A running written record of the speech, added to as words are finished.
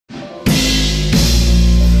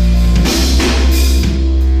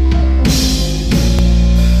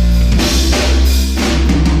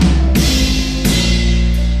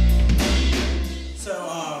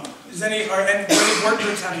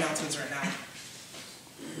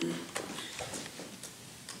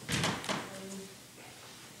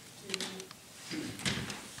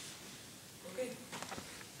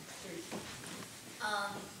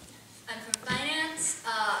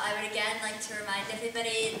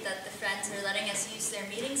appreciate that the Friends are letting us use their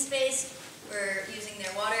meeting space. We're using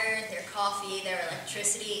their water, their coffee, their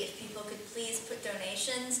electricity. If people could please put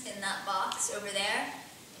donations in that box over there,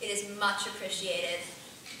 it is much appreciated.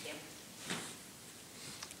 Thank you.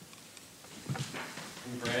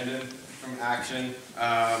 I'm Brandon from Action.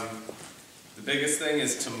 The biggest thing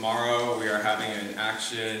is tomorrow we are having an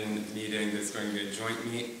Action meeting that's going to be a joint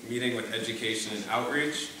meeting with Education and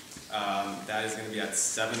Outreach. That is going to be at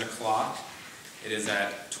 7 o'clock. It is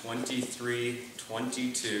at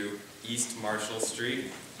 2322 East Marshall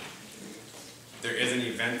Street. There is an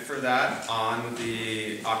event for that on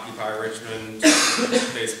the Occupy Richmond page,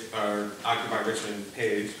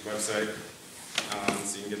 website,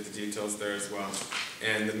 so you can get the details there as well.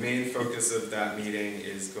 And the main focus of that meeting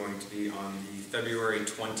is going to be on the February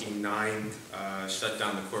 29th Shut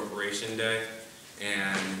Down the Corporation Day.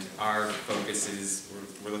 And our focus is,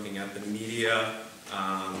 we're looking at the media,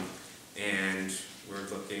 and we're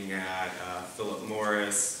looking at Philip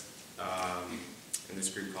Morris, and this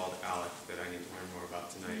group called ALEC that I need to learn more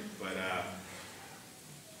about tonight. But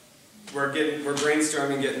we're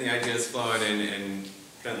brainstorming, getting the ideas flowing, and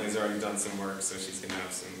Bentley's already done some work, so she's going to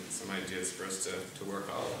have some ideas for us to work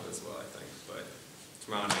all of as well, I think. But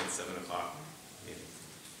tomorrow night, 7 o'clock meeting.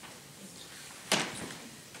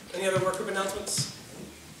 Any other work group announcements?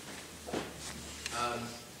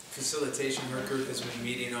 Facilitation work group has been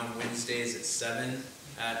meeting on Wednesdays at 7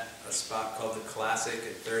 at a spot called the Classic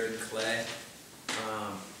at 3rd and Clay.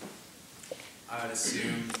 I would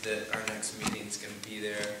assume that our next meeting is going to be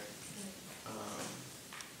there,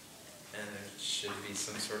 and there should be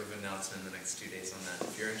some sort of announcement in the next 2 days on that.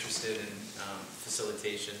 If you're interested in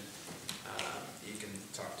facilitation, you can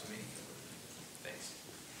talk to me. Thanks.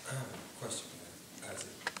 I have a question for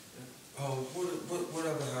Isaac.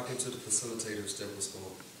 Whatever happened to the facilitators that was from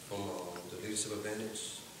the Leadership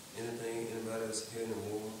Advantage? Anybody else hearing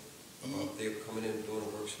more about they coming in and doing a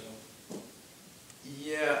workshop?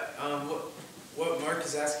 Yeah, what Mark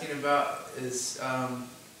is asking about is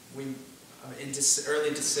in early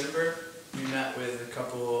December we met with a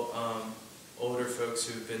couple older folks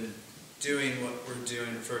who've been doing what we're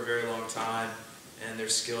doing for a very long time, and they're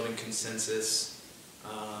skilled in consensus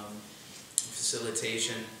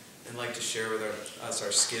facilitation and like to share with us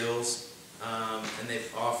our skills. And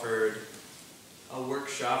they've offered a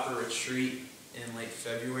workshop or retreat in late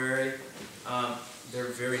February. They're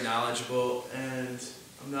very knowledgeable, and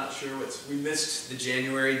I'm not sure we missed the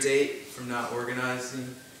January date from not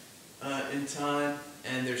organizing in time,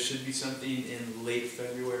 and there should be something in late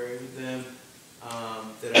February with them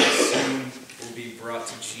that I assume will be brought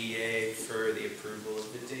to GA for the approval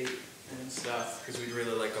of the date and stuff, because we'd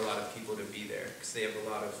really like a lot of people to be there, because they have a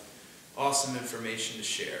lot of awesome information to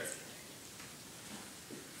share.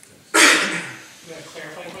 You got a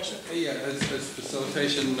clarifying question? Yeah, has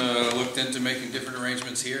facilitation looked into making different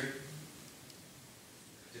arrangements here?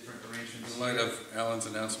 Different arrangements? In light of Alan's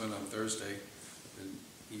announcement on Thursday,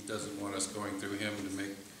 he doesn't want us going through him to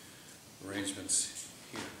make arrangements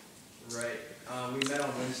here. Right. We met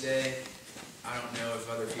on Wednesday. I don't know if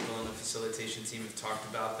other people on the facilitation team have talked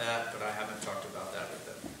about that, but I haven't talked about that with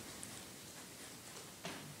them.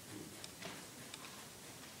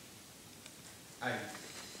 I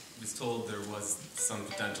was told there was some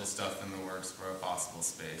potential stuff in the works for a possible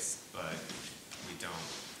space, but we don't,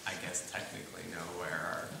 I guess, technically know where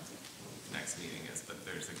our next meeting is, but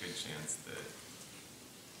there's a good chance that,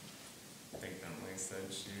 I think Bentley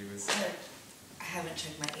said she was... I haven't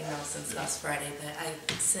checked my email since last Friday, but I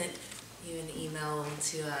sent you an email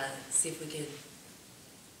to see if we could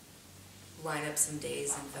line up some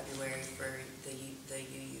days in February for the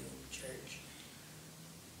UU church.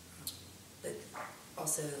 But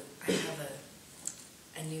also, I have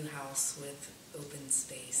a new house with open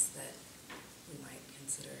space that we might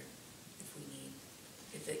consider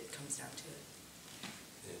if it comes down to it.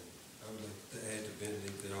 Yeah, I would like to add to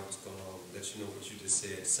Bentley that I was going to let you know what you just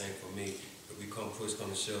said. Same for me. If we come push come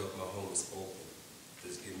to shove, my home is open.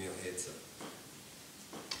 Just give me a heads up.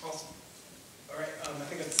 Awesome. All right, I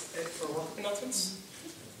think that's it for work announcements.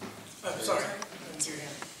 Sorry, I didn't see your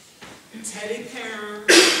hand. Teddy Parham,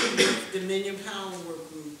 Dominion Power Work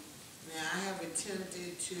Group. Now, I have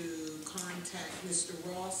attempted to contact Mr.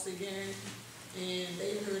 Ross again, and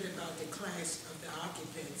they heard about the clash of the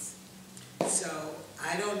occupants. So,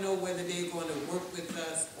 I don't know whether they're going to work with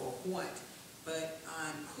us or what, but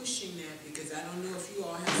I'm pushing that because I don't know if you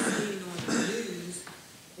all have seen on the news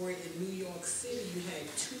where in New York City you had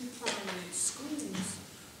 2 prominent schools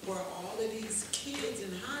where all of these kids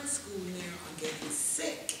in high school now are getting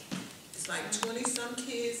sick. It's like 20-some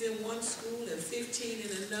kids in one school and 15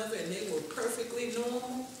 in another, and they were perfectly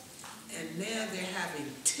normal. and now they're having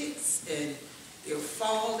ticks and they're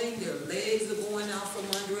falling, their legs are going out from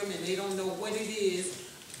under them and they don't know what it is.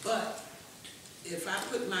 But if I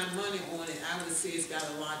put my money on it, I would say it's got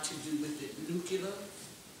a lot to do with the nuclear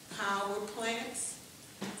power plants,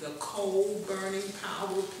 the coal burning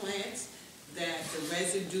power plants, that the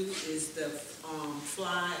residue is the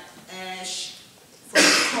fly ash from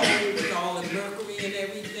the coal with all the mercury and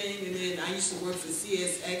everything. And then I used to work for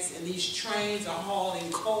CSX, and these trains are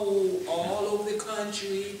hauling coal all over the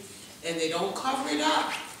country, and they don't cover it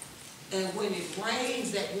up. And when it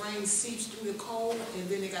rains, that rain seeps through the coal, and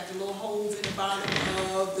then they got the little holes in the bottom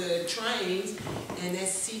of the trains, and that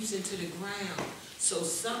seeps into the ground. So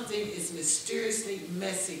something is mysteriously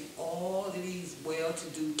messing all of these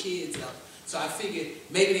well-to-do kids up. So I figured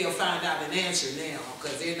maybe they'll find out an answer now,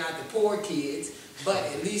 because they're not the poor kids, but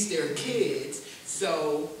at least they're kids.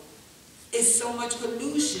 So it's so much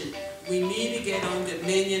pollution. We need to get on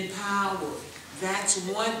Dominion Power. That's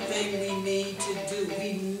one thing we need to do.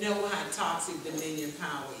 We know how toxic Dominion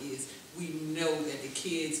Power is. We know that the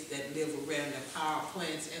kids that live around the power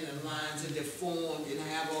plants and the lines are deformed and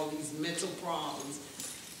have all these mental problems.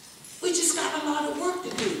 We just got a lot of work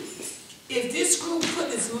to do. If this group put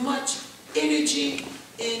as much energy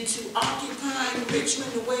into occupying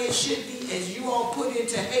Richmond the way it should be as you all put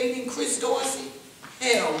into hating Chris Dorsey,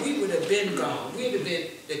 hell, we would have been gone. We'd have been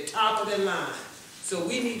the top of the line. So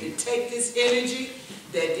we need to take this energy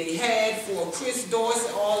that they had for Chris Dorsey,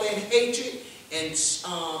 all that hatred, and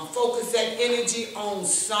focus that energy on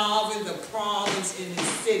solving the problems in the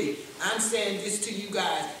city. I'm saying this to you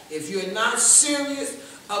guys. If you're not serious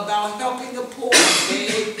about helping the poor,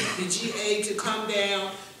 beg the GA to come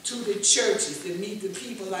down to the churches to meet the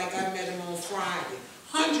people like I met them on Friday.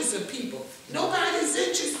 Hundreds of people. Nobody's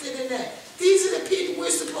interested in that. These are the people we're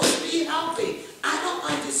supposed to be helping. I don't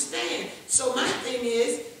understand. So my thing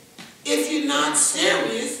is, if you're not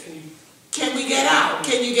serious, can we get out?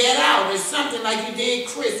 Can you get out? Or something like you did,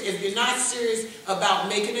 Chris. If you're not serious about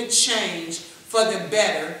making a change for the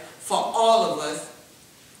better for all of us,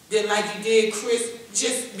 then like you did, Chris,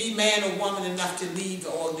 just be man or woman enough to leave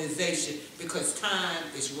the organization, because time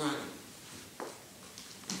is running. All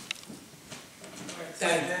right, so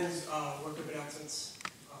that ends work group announcements.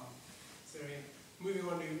 So moving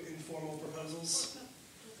on to informal proposals.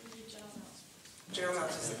 General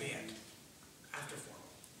announcements at the end, after formal.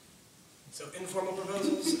 So informal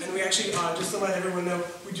proposals, and we actually, just to let everyone know,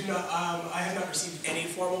 we do not, I have not received any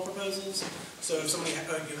formal proposals. So if somebody,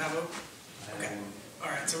 you have a, okay. All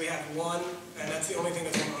right, so we have one, and that's the only thing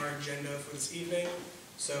that's on our agenda for this evening.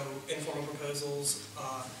 So informal proposals,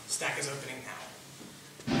 stack is opening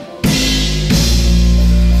now.